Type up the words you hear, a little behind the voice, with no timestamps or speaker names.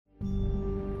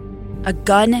A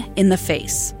gun in the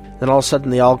face. Then all of a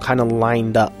sudden they all kind of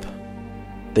lined up.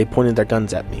 They pointed their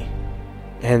guns at me.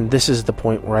 And this is the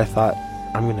point where I thought,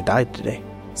 I'm going to die today.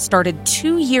 Started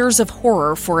 2 years of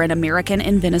horror for an American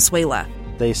in Venezuela.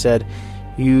 They said,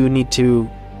 you need to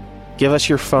give us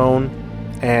your phone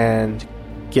and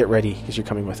get ready because you're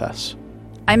coming with us.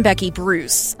 I'm Becky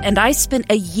Bruce, and I spent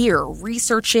a year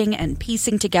researching and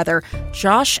piecing together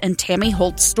Josh and Tammy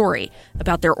Holt's story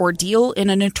about their ordeal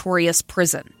in a notorious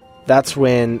prison. That's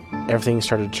when everything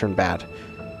started to turn bad.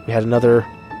 We had another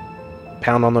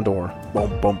pound on the door.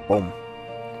 Boom, boom, boom.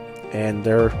 And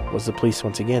there was the police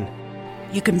once again.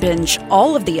 You can binge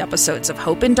all of the episodes of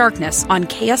Hope in Darkness on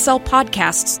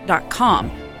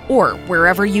KSLpodcasts.com or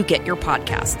wherever you get your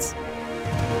podcasts.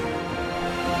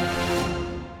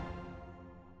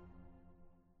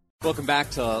 Welcome back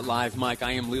to Live Mike.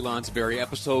 I am Lee Lonsberry,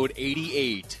 episode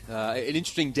 88. An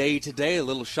interesting day today, a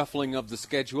little shuffling of the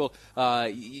schedule.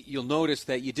 You'll notice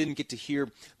that you didn't get to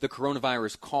hear the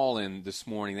coronavirus call-in this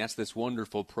morning. That's this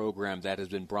wonderful program that has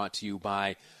been brought to you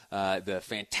by the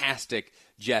fantastic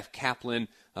Jeff Kaplan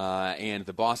and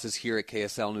the bosses here at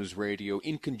KSL News Radio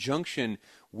in conjunction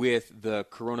with the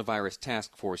coronavirus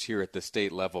task force here at the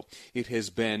state level. It has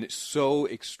been so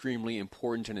extremely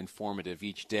important and informative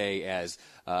each day as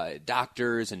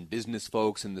doctors and business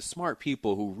folks and the smart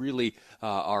people who really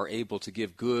are able to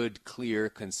give good, clear,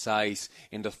 concise,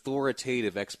 and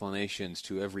authoritative explanations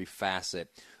to every facet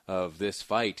of this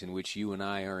fight in which you and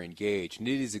I are engaged. And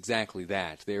it is exactly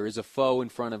that. There is a foe in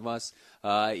front of us.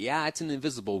 It's an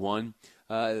invisible one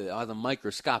on the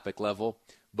microscopic level,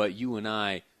 but you and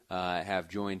I have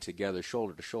joined together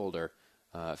shoulder to shoulder,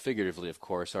 figuratively, of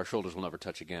course. Our shoulders will never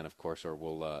touch again, of course, or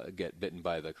we'll get bitten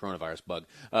by the coronavirus bug.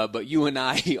 But you and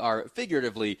I are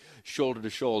figuratively shoulder to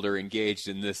shoulder engaged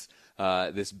in this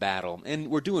battle, and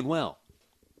we're doing well.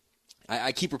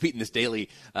 I keep repeating this daily,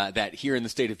 that here in the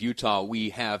state of Utah, we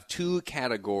have two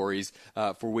categories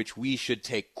for which we should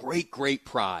take great, great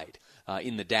pride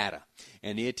in the data.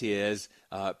 And it is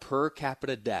per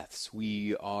capita deaths.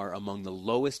 We are among the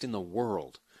lowest in the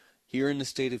world. Here in the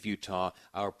state of Utah,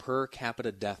 our per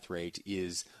capita death rate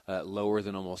is lower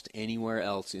than almost anywhere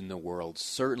else in the world,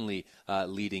 certainly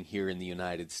leading here in the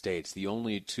United States. The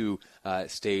only two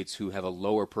states who have a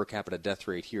lower per capita death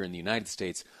rate here in the United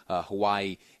States,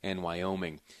 Hawaii and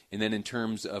Wyoming. And then in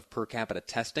terms of per capita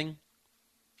testing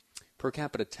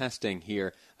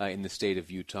here in the state of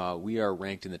Utah, we are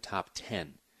ranked in the top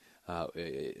 10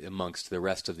 amongst the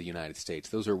rest of the United States.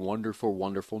 Those are wonderful,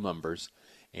 wonderful numbers.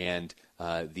 And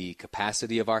the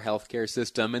capacity of our healthcare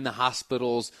system and the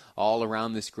hospitals all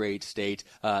around this great state,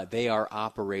 they are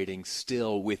operating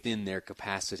still within their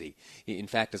capacity. In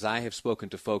fact, as I have spoken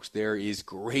to folks, there is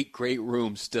great, great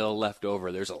room still left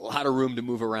over. There's a lot of room to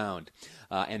move around.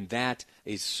 And that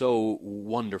is so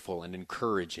wonderful and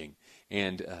encouraging.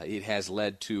 And it has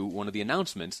led to one of the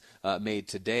announcements made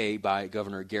today by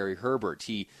Governor Gary Herbert.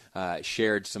 He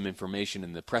shared some information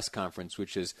in the press conference,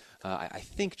 which is, I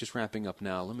think, just wrapping up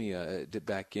now. Let me dip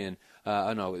back in.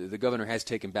 No, the governor has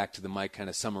taken back to the mic, kind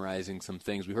of summarizing some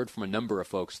things. We heard from a number of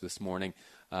folks this morning,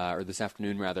 or this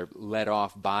afternoon rather, led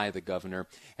off by the governor,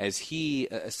 as he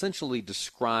essentially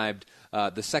described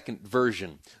the second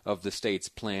version of the state's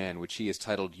plan, which he has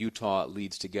titled Utah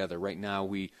Leads Together. Right now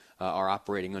we are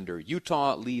operating under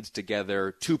Utah Leads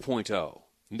Together 2.0.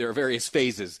 There are various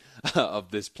phases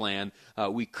of this plan.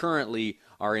 We currently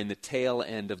are in the tail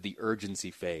end of the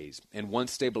urgency phase. And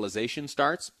once stabilization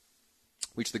starts,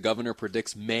 which the governor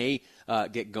predicts may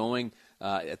get going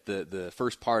at the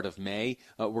first part of May,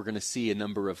 we're going to see a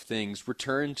number of things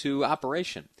return to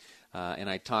operation. And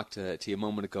I talked to you a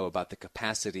moment ago about the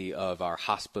capacity of our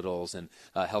hospitals and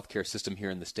healthcare system here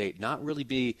in the state not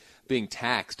really being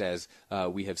taxed as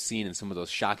we have seen in some of those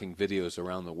shocking videos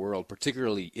around the world,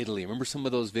 particularly Italy. Remember some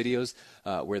of those videos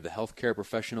where the healthcare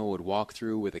professional would walk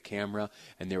through with a camera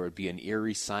and there would be an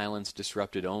eerie silence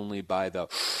disrupted only by the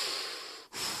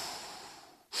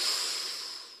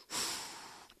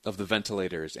of the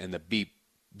ventilators and the beep,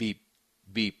 beep,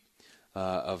 beep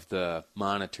of the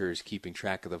monitors keeping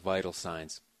track of the vital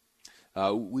signs.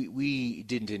 We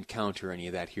didn't encounter any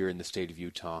of that here in the state of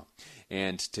Utah.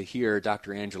 And to hear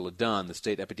Dr. Angela Dunn, the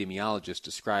state epidemiologist,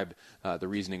 describe the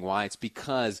reasoning why, it's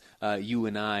because you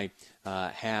and I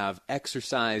have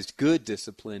exercised good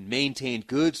discipline, maintained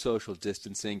good social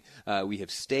distancing. We have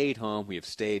stayed home. We have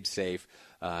stayed safe.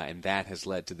 And that has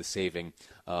led to the saving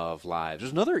of lives.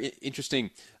 There's another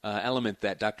interesting element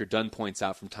that Dr. Dunn points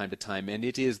out from time to time, and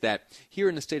it is that here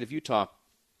in the state of Utah,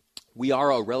 we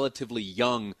are a relatively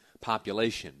young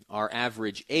population. Our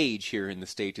average age here in the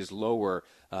state is lower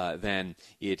than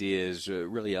it is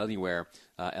really anywhere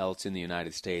else in the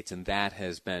United States, and that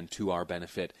has been to our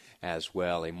benefit as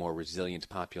well, a more resilient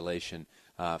population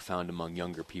found among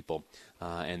younger people.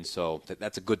 And so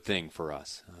that's a good thing for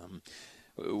us.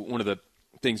 One of the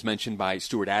things mentioned by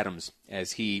Stuart Adams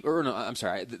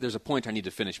there's a point I need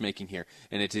to finish making here,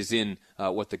 and it is in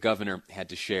what the governor had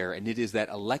to share, and it is that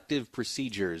elective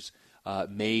procedures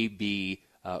may be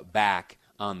back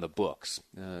on the books.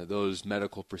 Those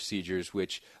medical procedures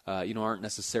which aren't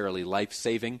necessarily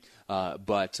life-saving,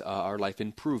 but are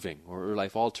life-improving or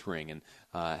life-altering, and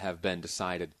have been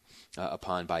decided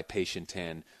upon by patient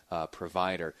and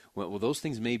provider. Well, those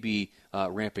things may be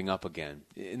ramping up again,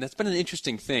 and that's been an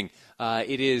interesting thing.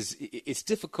 It's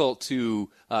difficult to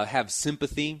have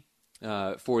sympathy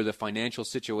for the financial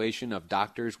situation of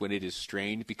doctors when it is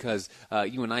strained, because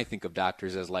you and I think of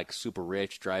doctors as like super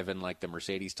rich, driving like the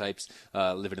Mercedes types,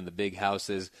 living in the big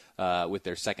houses with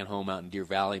their second home out in Deer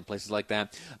Valley and places like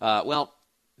that.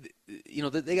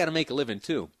 They got to make a living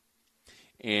too.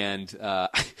 And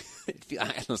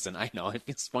listen, I know it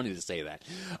feels funny to say that,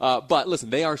 but listen,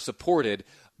 they are supported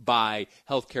by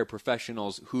healthcare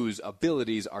professionals whose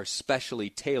abilities are specially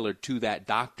tailored to that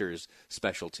doctor's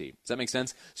specialty. Does that make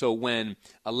sense? So when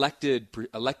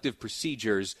elective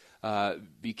procedures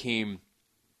became,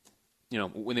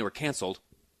 when they were canceled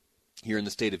here in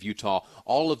the state of Utah,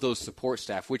 all of those support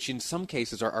staff, which in some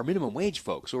cases are minimum wage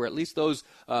folks, or at least those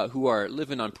who are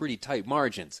living on pretty tight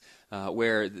margins,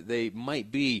 where they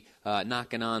might be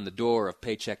knocking on the door of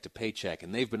paycheck to paycheck,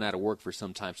 and they've been out of work for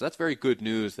some time. So that's very good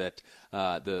news that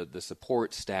the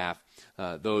support staff,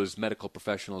 those medical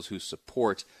professionals who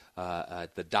support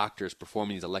the doctors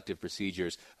performing these elective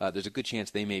procedures, there's a good chance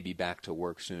they may be back to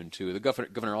work soon too. The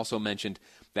governor also mentioned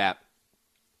that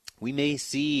we may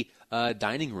see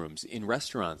dining rooms in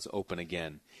restaurants open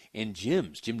again, and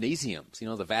gymnasiums,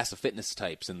 the Vasa Fitness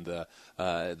types and the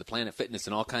Planet Fitness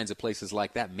and all kinds of places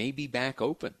like that may be back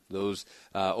open. Those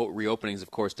reopenings, of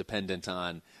course, dependent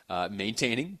on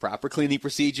maintaining proper cleaning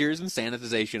procedures and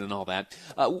sanitization and all that.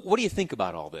 What do you think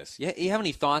about all this? You have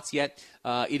any thoughts yet?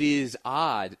 It is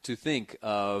odd to think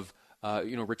of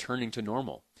returning to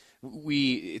normal.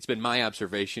 It's been my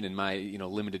observation in my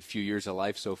limited few years of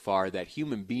life so far that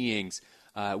human beings,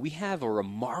 we have a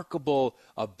remarkable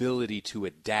ability to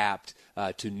adapt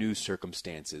to new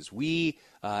circumstances. We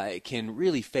can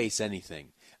really face anything,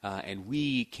 and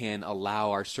we can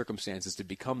allow our circumstances to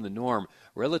become the norm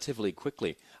relatively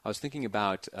quickly. I was thinking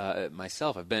about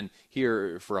myself. I've been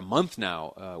here for a month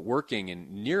now, working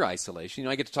in near isolation.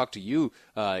 I get to talk to you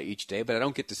each day, but I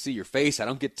don't get to see your face. I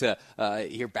don't get to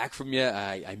hear back from you.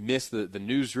 I miss the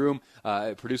newsroom.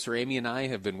 Producer Amy and I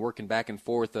have been working back and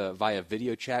forth via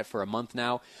video chat for a month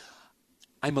now.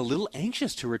 I'm a little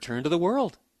anxious to return to the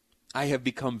world. I have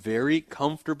become very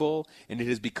comfortable, and it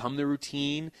has become the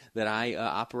routine that I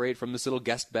operate from this little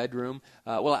guest bedroom.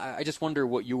 I just wonder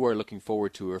what you are looking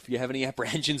forward to, or if you have any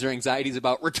apprehensions or anxieties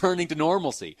about returning to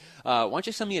normalcy. Why don't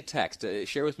you send me a text?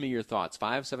 Share with me your thoughts.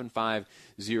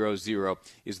 57500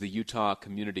 is the Utah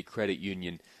Community Credit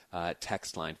Union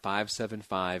text line.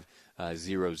 57500.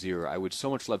 I would so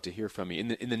much love to hear from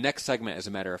you. In the next segment, as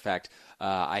a matter of fact,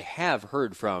 I have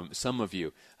heard from some of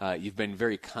you. You've been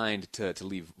very kind to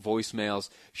leave voicemails,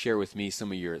 share with me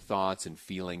some of your thoughts and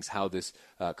feelings, how this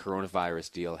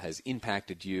coronavirus deal has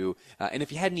impacted you, and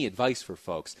if you had any advice for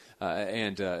folks.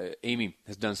 And Amy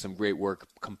has done some great work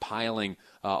compiling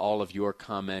all of your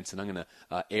comments, and I'm going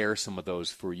to air some of those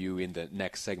for you in the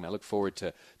next segment. I look forward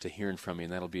to hearing from you,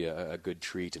 and that'll be a good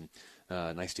treat. And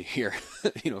nice to hear,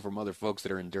 from other folks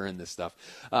that are enduring this stuff.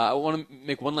 I want to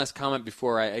make one last comment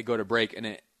before I go to break, and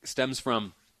it stems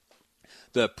from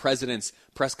the president's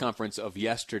press conference of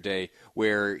yesterday,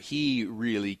 where he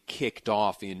really kicked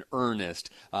off in earnest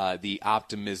the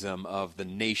optimism of the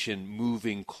nation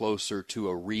moving closer to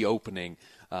a reopening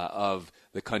of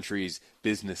the country's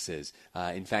businesses.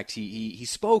 In fact, he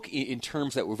spoke in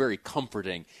terms that were very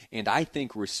comforting, and I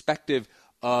think respective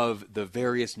of the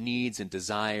various needs and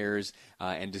desires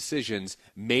and decisions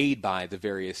made by the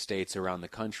various states around the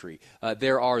country.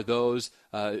 There are those,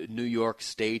 New York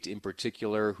State in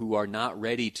particular, who are not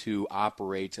ready to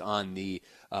operate on the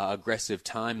aggressive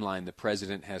timeline the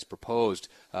president has proposed,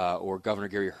 or Governor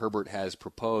Gary Herbert has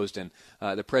proposed. And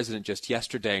the president just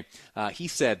yesterday, he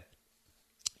said,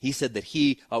 He said that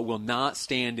he will not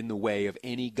stand in the way of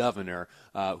any governor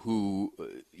who,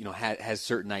 has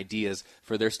certain ideas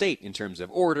for their state in terms of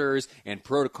orders and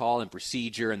protocol and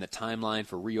procedure and the timeline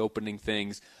for reopening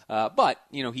things. But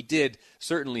he did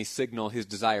certainly signal his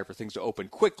desire for things to open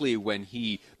quickly when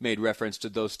he made reference to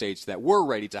those states that were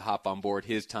ready to hop on board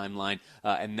his timeline,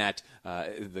 and that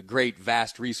the great,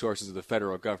 vast resources of the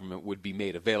federal government would be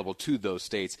made available to those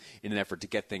states in an effort to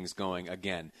get things going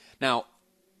again. Now,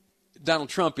 Donald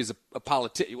Trump is a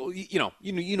politician. Well, you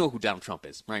know who Donald Trump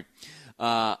is, right?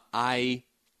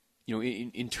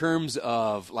 In terms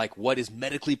of like what is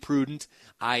medically prudent,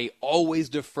 I always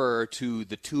defer to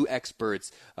the two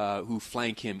experts who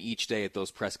flank him each day at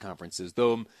those press conferences.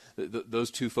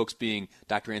 Those two folks being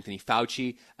Dr. Anthony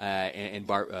Fauci and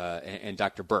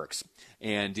Dr. Birx.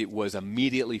 And it was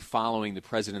immediately following the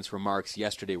president's remarks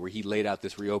yesterday where he laid out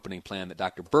this reopening plan that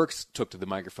Dr. Birx took to the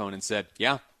microphone and said,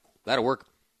 "Yeah, that'll work.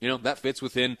 That fits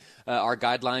within our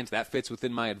guidelines. That fits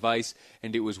within my advice."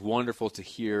 And it was wonderful to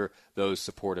hear those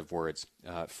supportive words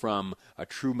from a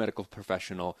true medical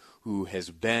professional who has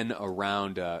been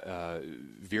around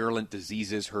virulent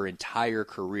diseases her entire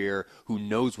career, who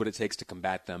knows what it takes to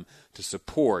combat them, to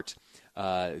support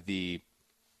the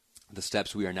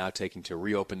steps we are now taking to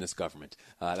reopen this government.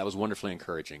 That was wonderfully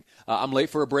encouraging. I'm late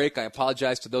for a break. I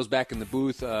apologize to those back in the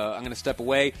booth. I'm going to step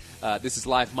away. This is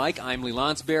Live Mike. I'm Lee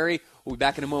Lonsberry. We'll be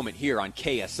back in a moment here on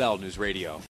KSL News Radio.